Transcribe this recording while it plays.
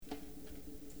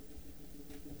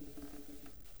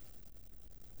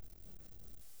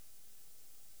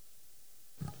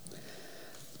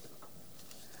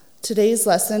Today's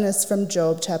lesson is from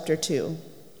Job chapter 2.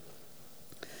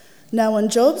 Now when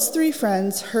Job's 3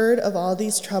 friends heard of all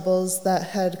these troubles that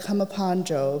had come upon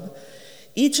Job,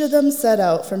 each of them set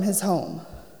out from his home.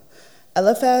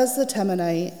 Eliphaz the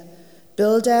Temanite,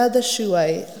 Bildad the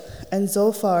Shuhite, and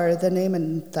Zophar the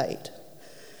Naamathite.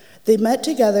 They met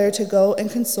together to go and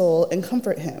console and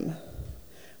comfort him.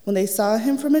 When they saw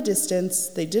him from a distance,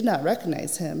 they did not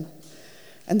recognize him,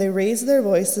 and they raised their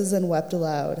voices and wept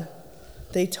aloud.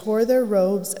 They tore their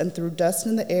robes and threw dust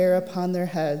in the air upon their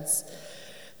heads.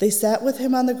 They sat with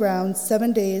him on the ground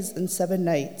 7 days and 7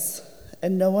 nights,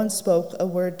 and no one spoke a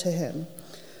word to him,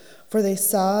 for they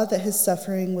saw that his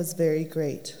suffering was very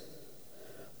great.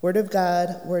 Word of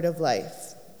God, word of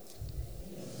life.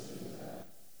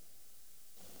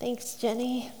 Thanks,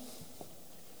 Jenny.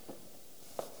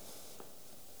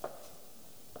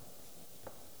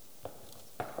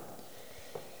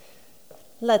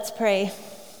 Let's pray.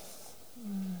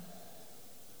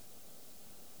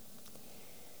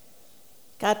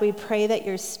 God, we pray that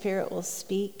your Spirit will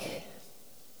speak,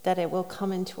 that it will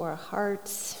come into our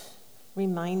hearts,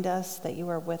 remind us that you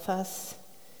are with us,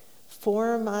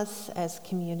 form us as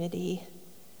community,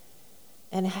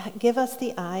 and give us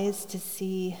the eyes to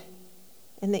see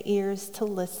and the ears to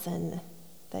listen,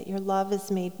 that your love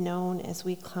is made known as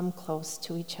we come close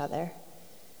to each other.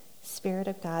 Spirit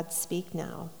of God, speak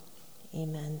now.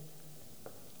 Amen.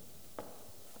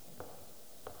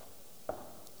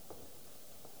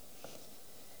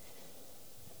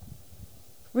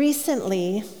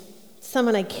 Recently,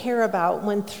 someone I care about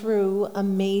went through a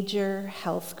major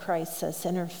health crisis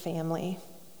in her family.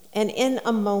 And in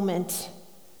a moment,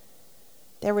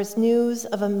 there was news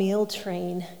of a meal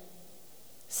train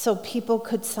so people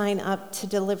could sign up to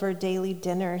deliver daily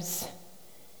dinners.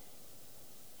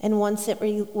 And once it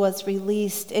was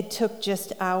released, it took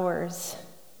just hours.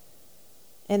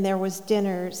 And there was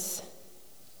dinners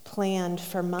planned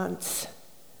for months.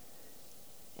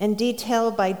 And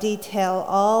detail by detail,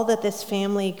 all that this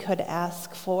family could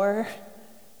ask for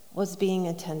was being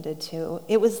attended to.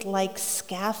 It was like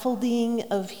scaffolding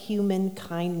of human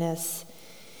kindness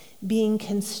being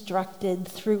constructed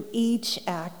through each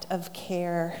act of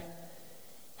care,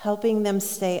 helping them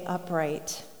stay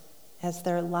upright as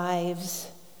their lives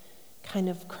kind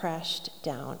of crashed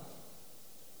down.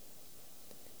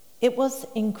 It was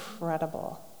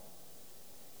incredible.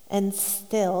 And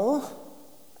still,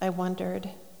 I wondered,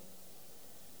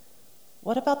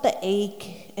 what about the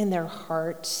ache in their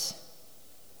hearts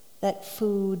that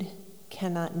food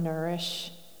cannot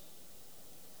nourish?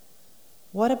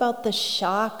 What about the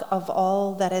shock of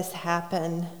all that has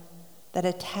happened that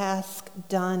a task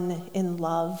done in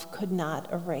love could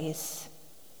not erase?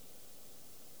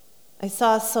 I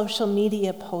saw a social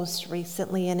media post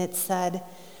recently and it said,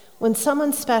 when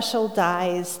someone special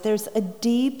dies, there's a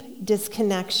deep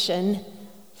disconnection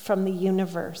from the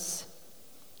universe.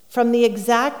 From the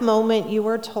exact moment you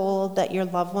were told that your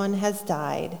loved one has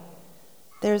died,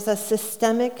 there's a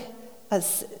seismic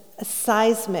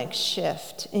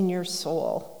shift in your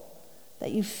soul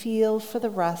that you feel for the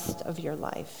rest of your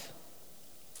life.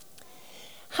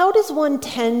 How does one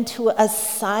tend to a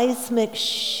seismic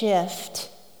shift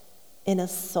in a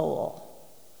soul?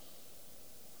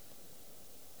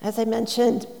 As I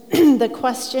mentioned, the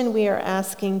question we are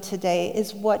asking today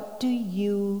is, what do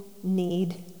you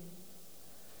need?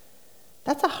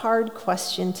 That's a hard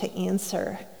question to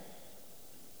answer.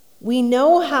 We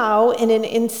know how in an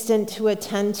instant to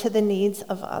attend to the needs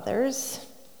of others,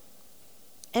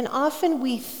 and often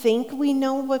we think we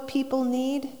know what people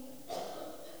need,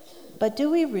 but do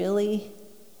we really?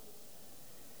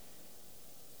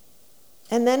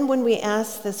 And then when we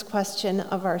ask this question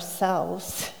of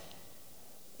ourselves,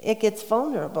 it gets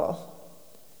vulnerable.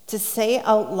 To say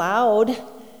out loud,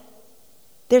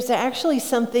 there's actually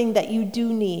something that you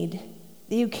do need,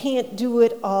 that you can't do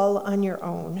it all on your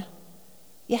own.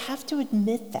 You have to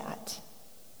admit that.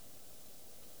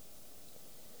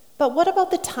 But what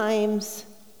about the times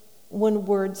when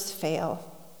words fail?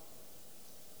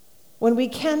 When we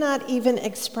cannot even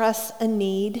express a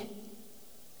need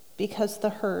because the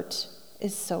hurt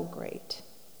is so great?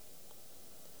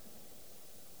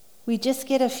 We just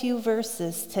get a few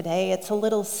verses today. It's a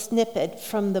little snippet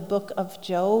from the book of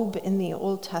Job in the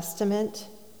Old Testament.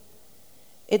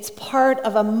 It's part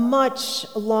of a much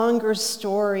longer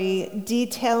story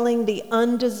detailing the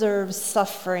undeserved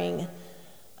suffering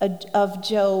of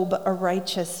Job, a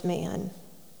righteous man.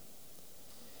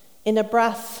 In a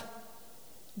breath,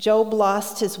 Job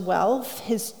lost his wealth,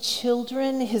 his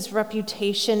children, his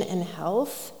reputation, and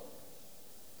health.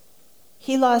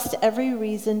 He lost every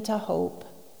reason to hope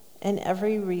and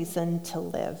every reason to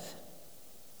live.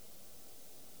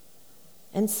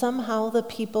 And somehow the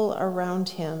people around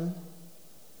him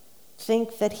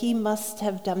think that he must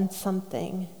have done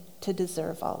something to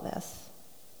deserve all this.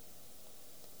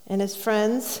 And his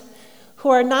friends, who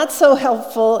are not so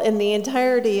helpful in the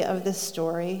entirety of this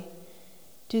story,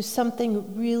 do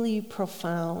something really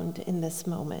profound in this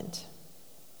moment.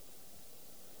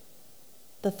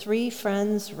 The three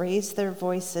friends raised their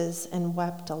voices and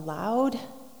wept aloud.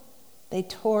 They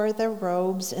tore their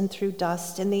robes and threw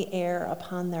dust in the air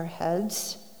upon their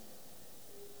heads.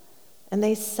 And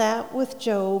they sat with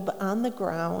Job on the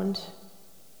ground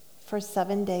for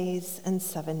 7 days and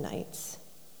 7 nights.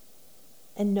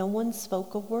 And no one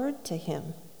spoke a word to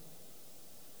him,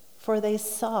 for they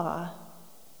saw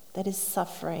that his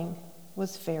suffering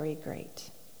was very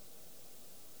great.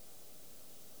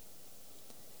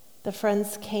 The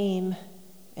friends came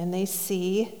and they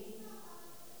see,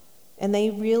 and they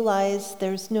realize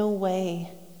there's no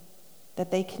way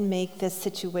that they can make this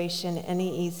situation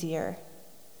any easier.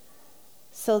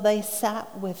 So they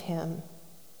sat with him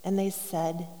and they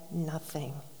said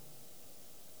nothing.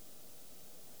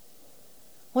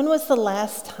 When was the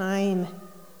last time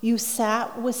you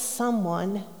sat with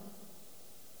someone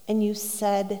and you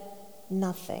said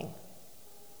nothing?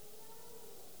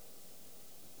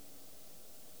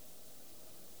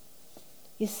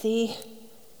 You see,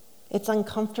 it's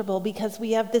uncomfortable because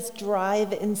we have this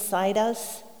drive inside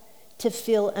us to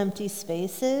fill empty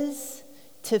spaces,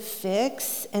 to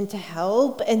fix and to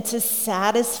help and to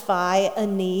satisfy a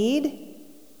need.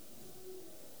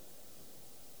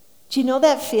 Do you know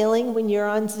that feeling when you're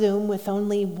on Zoom with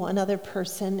only one other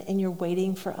person and you're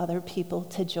waiting for other people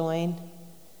to join?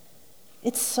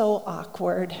 It's so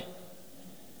awkward.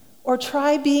 Or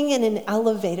try being in an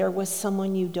elevator with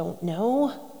someone you don't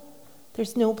know.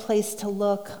 There's no place to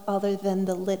look other than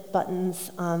the lit buttons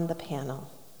on the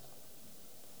panel.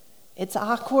 It's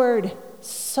awkward,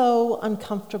 so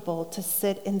uncomfortable to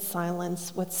sit in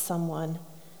silence with someone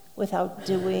without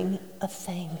doing a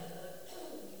thing.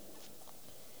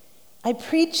 I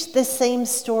preached this same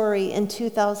story in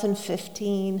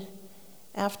 2015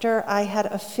 after I had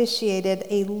officiated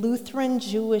a Lutheran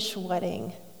Jewish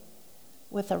wedding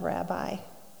with a rabbi.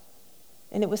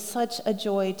 And it was such a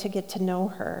joy to get to know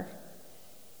her.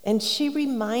 And she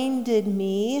reminded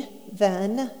me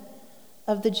then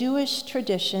of the Jewish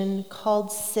tradition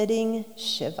called sitting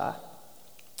Shiva.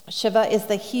 Shiva is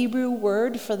the Hebrew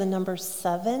word for the number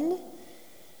 7.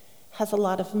 Has a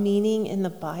lot of meaning in the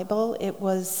Bible. It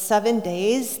was 7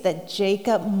 days that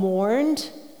Jacob mourned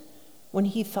when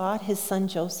he thought his son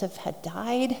Joseph had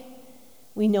died.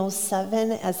 We know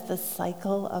 7 as the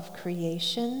cycle of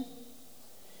creation.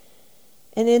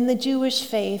 And in the Jewish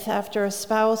faith, after a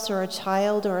spouse or a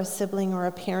child or a sibling or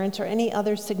a parent or any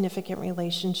other significant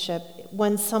relationship,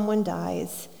 when someone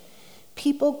dies,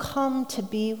 people come to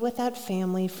be with that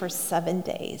family for 7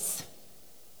 days.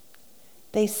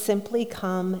 They simply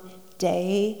come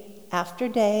day after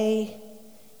day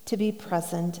to be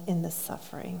present in the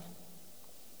suffering.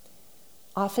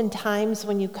 Oftentimes,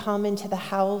 when you come into the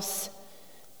house,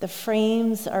 the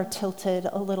frames are tilted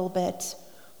a little bit,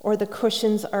 or the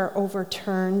cushions are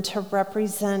overturned to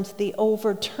represent the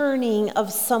overturning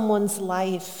of someone's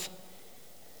life.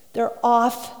 They're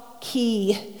off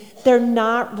key. They're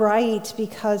not right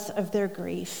because of their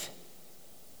grief.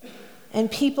 And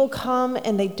people come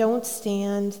and they don't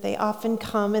stand. They often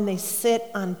come and they sit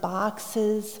on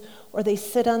boxes, or they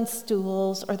sit on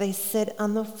stools, or they sit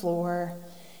on the floor,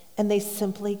 and they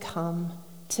simply come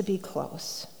to be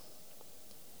close,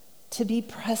 to be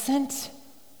present,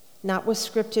 not with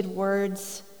scripted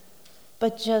words,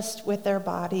 but just with their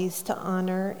bodies to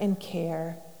honor and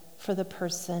care for the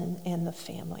person and the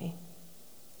family.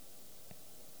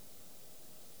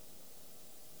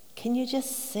 Can you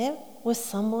just sit with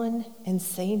someone and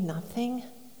say nothing?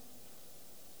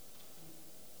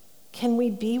 Can we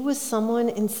be with someone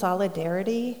in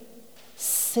solidarity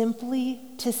simply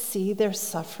to see their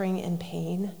suffering and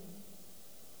pain?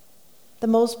 The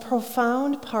most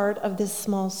profound part of this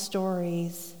small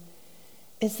stories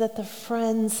is that the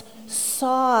friends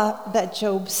saw that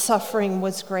Job's suffering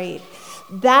was great.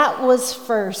 That was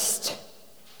first.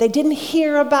 They didn't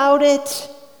hear about it.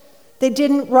 They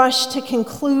didn't rush to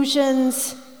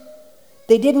conclusions.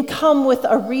 They didn't come with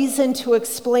a reason to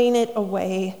explain it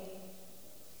away.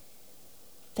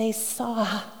 They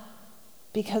saw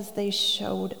because they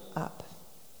showed up.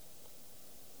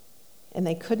 And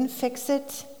they couldn't fix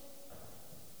it.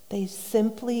 They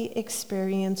simply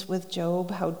experienced with Job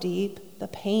how deep the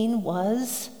pain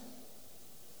was,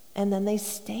 and then they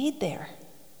stayed there.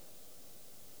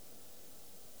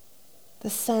 The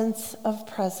sense of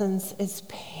presence is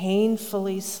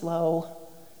painfully slow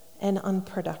and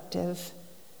unproductive,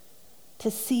 To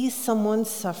see someone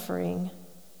suffering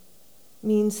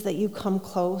means that you come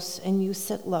close and you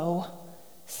sit low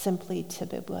simply to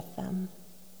be with them.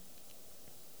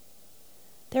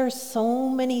 There are so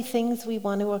many things we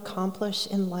want to accomplish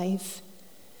in life.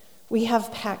 We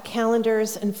have packed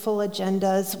calendars and full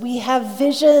agendas. We have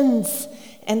visions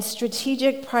and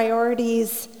strategic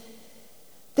priorities.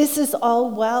 This is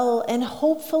all well, and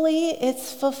hopefully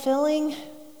it's fulfilling.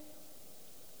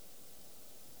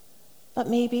 But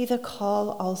maybe the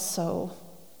call also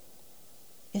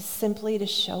is simply to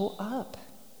show up,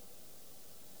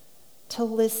 to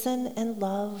listen and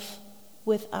love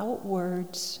without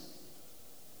words,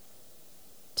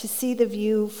 to see the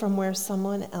view from where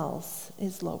someone else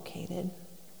is located.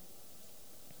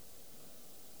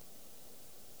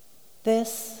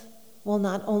 This will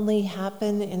not only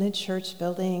happen in a church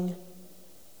building,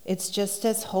 it's just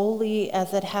as holy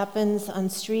as it happens on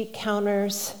street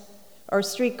corners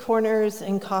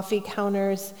and coffee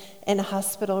counters and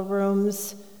hospital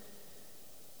rooms,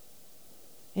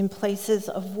 in places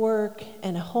of work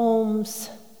and homes.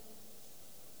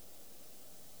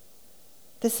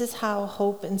 This is how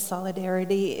hope and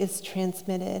solidarity is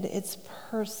transmitted. It's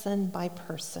person by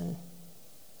person.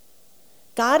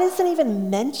 God isn't even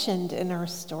mentioned in our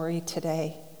story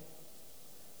today.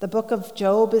 The book of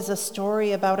Job is a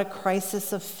story about a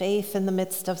crisis of faith in the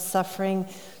midst of suffering,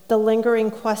 the lingering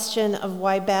question of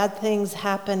why bad things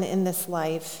happen in this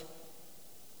life.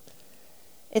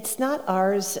 It's not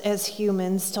ours as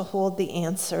humans to hold the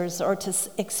answers or to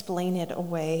explain it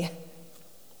away.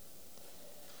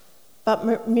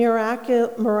 But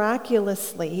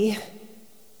miraculously,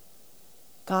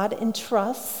 God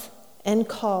entrusts and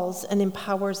calls and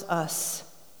empowers us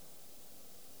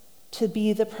to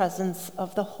be the presence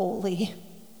of the holy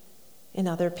in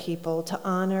other people, to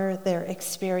honor their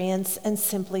experience and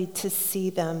simply to see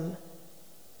them,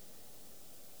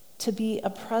 to be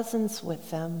a presence with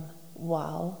them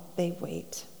while they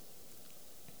wait.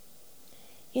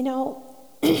 You know,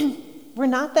 we're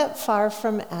not that far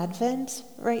from Advent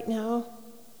right now,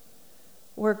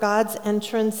 where God's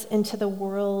entrance into the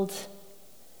world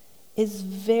is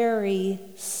very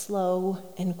slow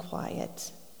and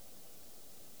quiet.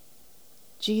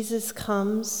 Jesus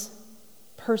comes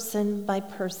person by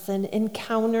person,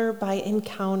 encounter by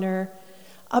encounter.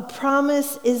 A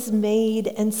promise is made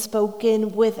and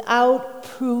spoken without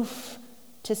proof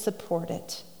to support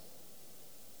it.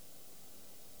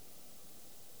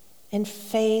 And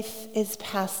faith is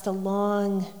passed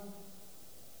along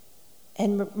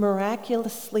and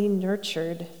miraculously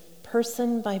nurtured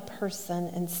person by person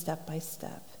and step by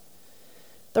step.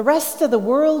 The rest of the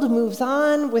world moves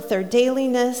on with their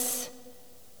dailiness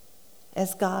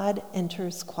as God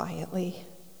enters quietly.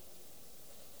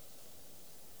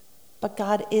 But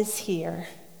God is here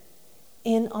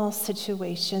in all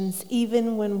situations,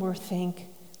 even when we think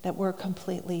that we're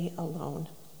completely alone.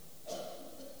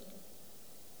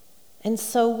 And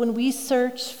so when we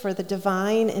search for the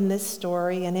divine in this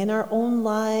story and in our own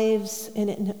lives and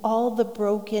in all the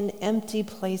broken, empty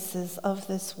places of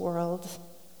this world,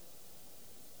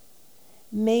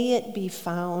 may it be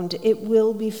found, it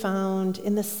will be found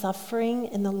in the suffering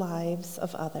in the lives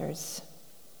of others.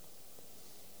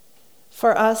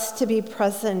 For us to be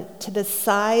present to the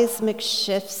seismic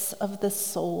shifts of the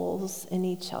souls in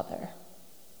each other.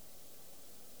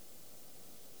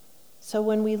 So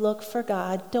when we look for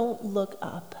God, don't look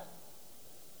up.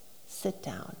 Sit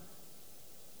down.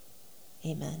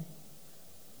 Amen.